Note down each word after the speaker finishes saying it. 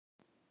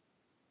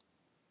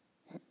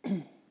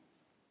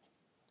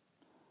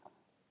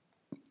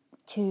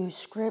To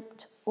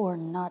script or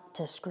not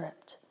to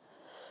script.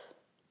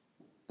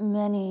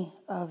 Many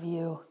of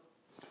you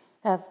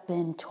have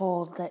been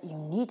told that you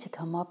need to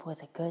come up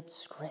with a good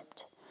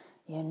script.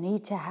 You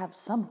need to have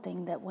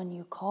something that when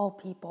you call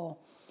people,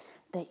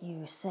 that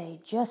you say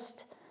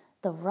just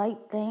the right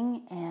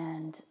thing,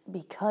 and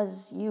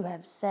because you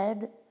have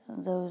said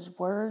those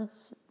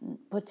words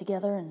put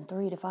together in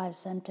 3 to 5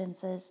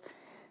 sentences,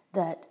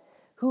 that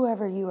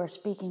whoever you are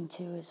speaking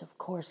to is of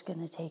course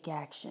going to take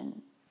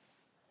action.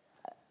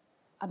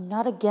 I'm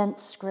not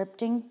against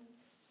scripting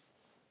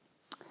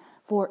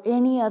for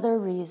any other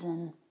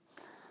reason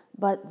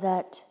but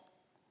that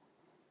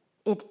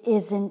it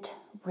isn't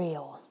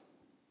real.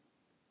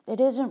 It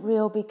isn't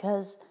real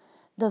because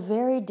the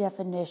very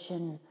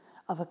definition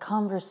of a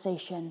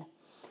conversation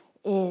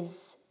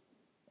is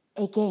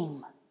a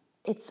game.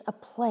 It's a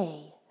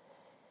play.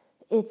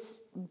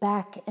 It's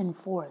back and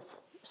forth.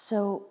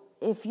 So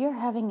if you're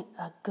having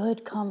a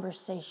good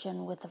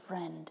conversation with a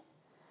friend,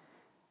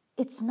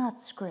 it's not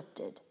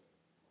scripted.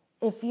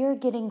 If you're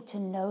getting to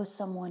know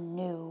someone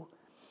new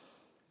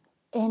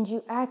and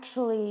you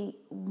actually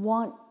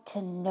want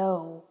to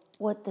know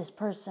what this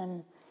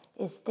person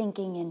is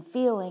thinking and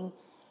feeling,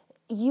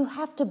 you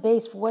have to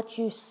base what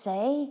you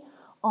say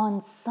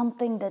on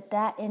something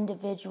that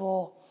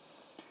individual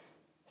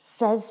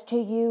says to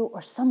you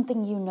or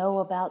something you know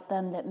about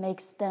them that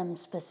makes them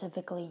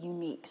specifically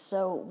unique.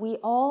 So we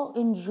all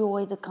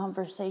enjoy the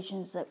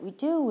conversations that we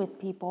do with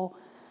people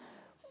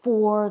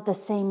for the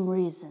same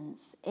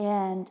reasons.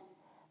 And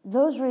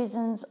those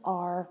reasons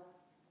are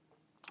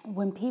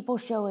when people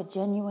show a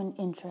genuine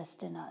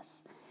interest in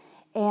us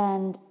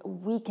and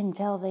we can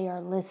tell they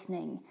are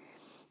listening.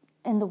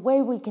 And the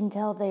way we can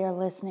tell they are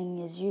listening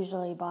is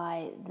usually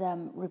by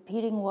them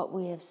repeating what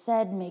we have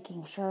said,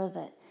 making sure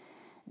that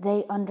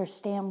they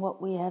understand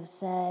what we have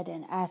said,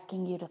 and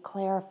asking you to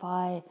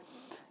clarify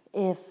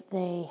if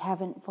they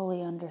haven't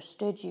fully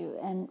understood you.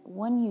 And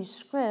when you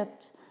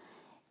script,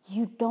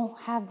 you don't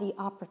have the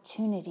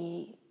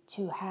opportunity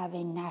to have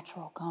a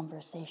natural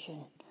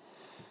conversation.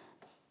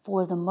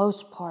 For the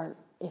most part,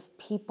 if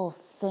people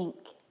think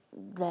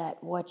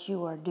that what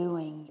you are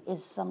doing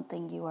is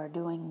something you are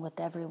doing with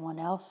everyone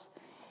else,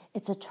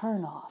 it's a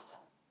turnoff.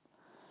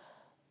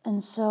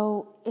 And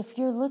so if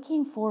you're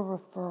looking for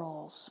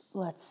referrals,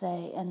 let's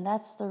say, and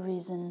that's the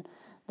reason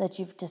that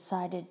you've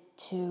decided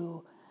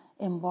to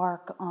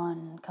embark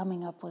on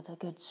coming up with a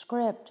good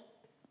script,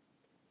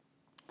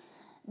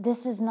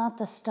 this is not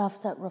the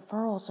stuff that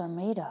referrals are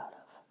made out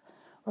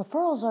of.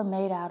 Referrals are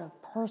made out of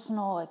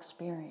personal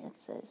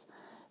experiences.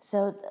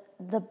 So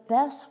the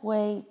best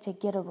way to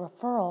get a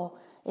referral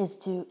is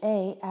to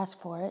A, ask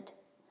for it,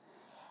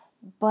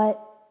 but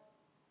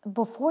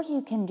before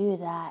you can do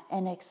that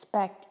and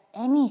expect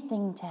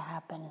anything to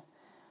happen,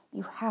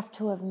 you have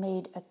to have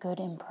made a good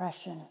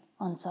impression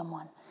on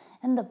someone.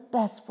 And the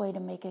best way to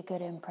make a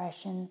good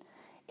impression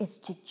is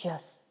to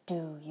just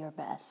do your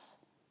best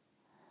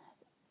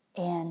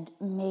and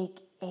make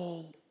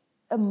a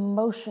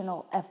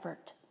emotional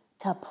effort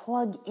to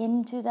plug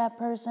into that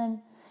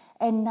person,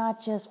 and not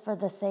just for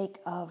the sake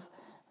of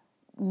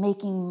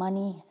making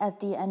money at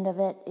the end of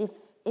it.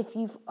 If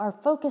you are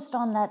focused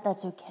on that,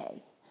 that's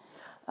okay.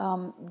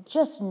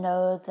 Just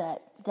know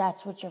that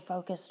that's what you're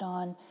focused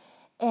on,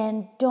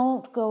 and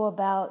don't go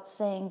about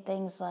saying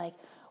things like,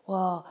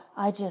 well,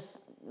 I just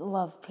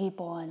love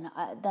people and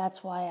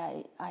that's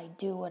why I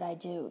do what I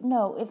do.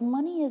 No, if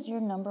money is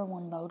your number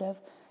one motive,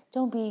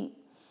 don't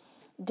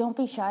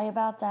be shy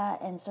about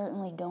that, and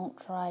certainly don't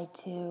try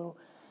to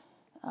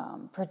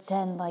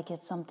pretend like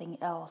it's something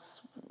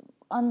else.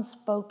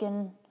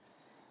 Unspoken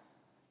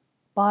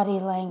body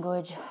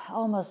language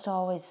almost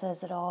always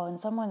says it all, and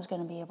someone's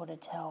going to be able to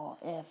tell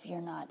if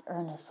you're not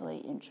earnestly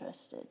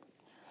interested.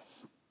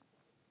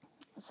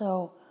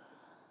 So,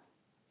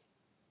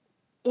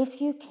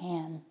 if you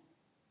can,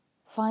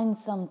 find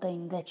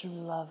something that you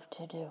love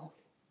to do,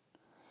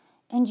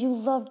 and you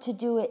love to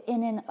do it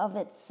in and of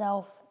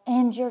itself,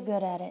 and you're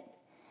good at it,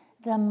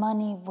 the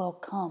money will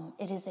come.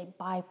 It is a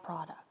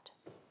byproduct.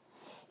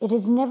 It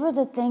is never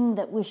the thing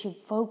that we should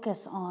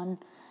focus on,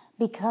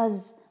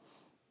 because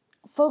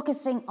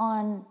focusing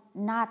on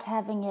not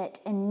having it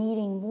and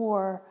needing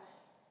more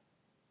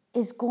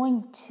is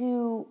going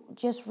to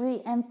just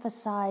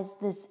re-emphasize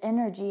this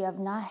energy of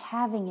not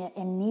having it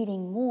and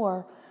needing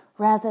more,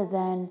 rather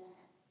than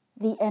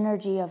the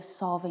energy of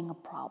solving a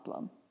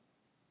problem.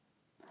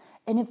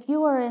 And if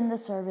you are in the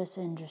service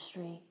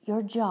industry,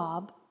 your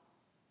job,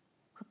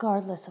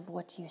 regardless of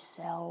what you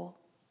sell,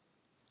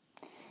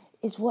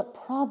 is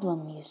what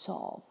problem you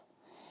solve.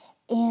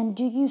 And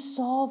do you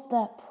solve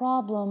that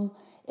problem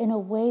in a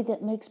way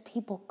that makes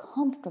people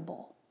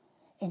comfortable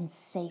and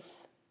safe?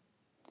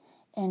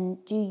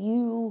 And do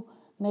you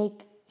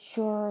make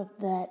sure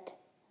that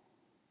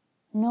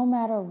no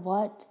matter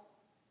what,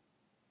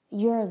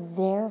 you're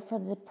there for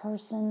the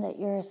person that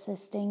you're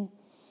assisting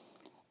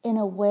in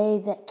a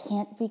way that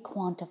can't be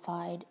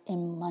quantified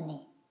in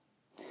money?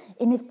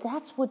 And if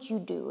that's what you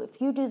do,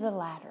 if you do the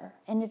latter,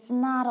 and it's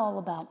not all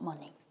about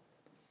money,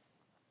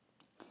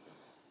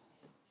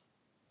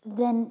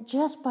 then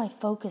just by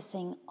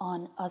focusing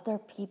on other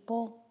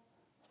people,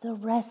 the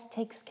rest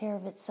takes care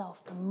of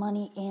itself, the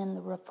money and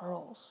the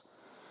referrals.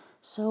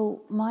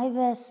 So my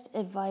best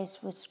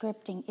advice with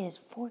scripting is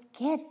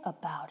forget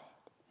about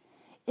it.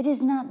 It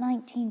is not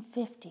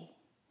 1950.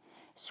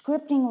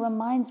 Scripting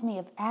reminds me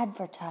of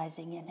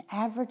advertising, and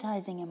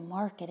advertising and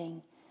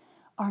marketing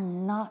are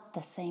not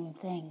the same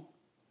thing.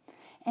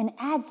 An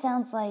ad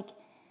sounds like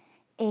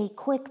a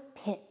quick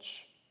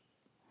pitch,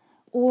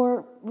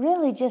 or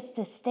really just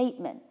a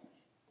statement.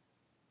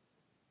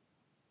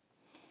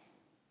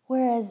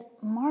 Whereas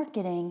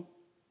marketing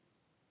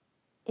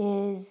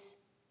is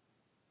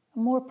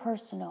more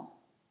personal.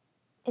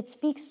 It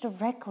speaks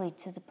directly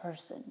to the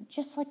person,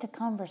 just like a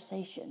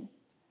conversation.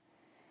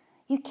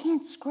 You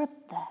can't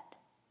script that.